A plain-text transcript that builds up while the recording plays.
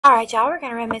Alright, y'all, we're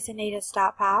going to run Miss Anitas'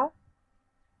 Stockpile.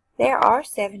 There are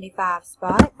 75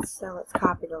 spots, so let's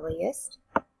copy the list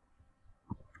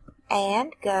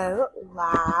and go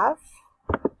live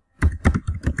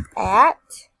at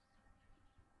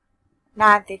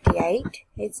 9:58.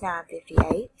 It's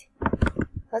 9:58.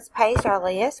 Let's paste our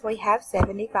list. We have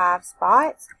 75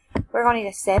 spots. We're going to need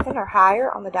a 7 or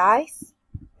higher on the dice.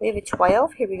 We have a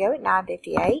 12. Here we go at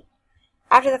 9:58.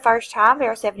 After the first time, there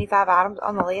are 75 items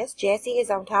on the list. Jessie is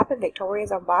on top and Victoria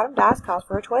is on bottom. Dice calls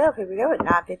for a 12. Here we go at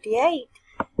 9:58.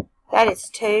 That is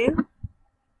 2,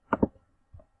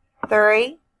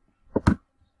 3,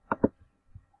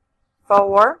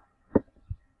 4,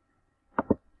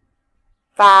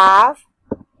 5,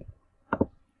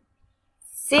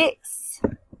 6,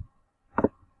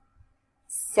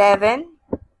 7,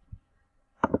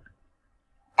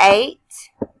 8,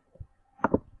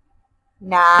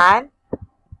 9,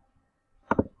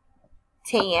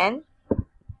 10,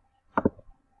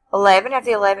 11.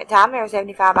 After the 11th time, there are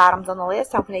 75 items on the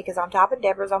list. Tonkanika's on top and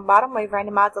Deborah's on bottom. We've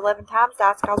randomized 11 times.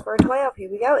 Dice calls for a 12. Here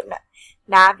we go at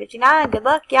 9:59. Good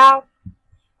luck, y'all.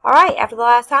 Alright, after the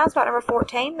last time, spot number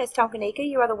 14, Miss Tonkanika,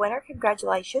 you are the winner.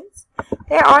 Congratulations.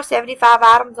 There are 75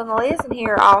 items on the list, and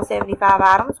here are all 75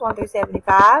 items, 1 through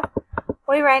 75.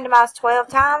 We randomized 12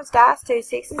 times. Dice, 2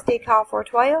 6s, did call for a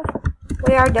 12.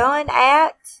 We are done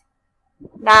at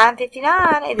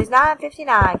 9:59. It is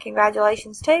 9:59.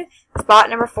 Congratulations to spot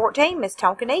number 14, Miss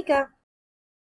Tonkanika.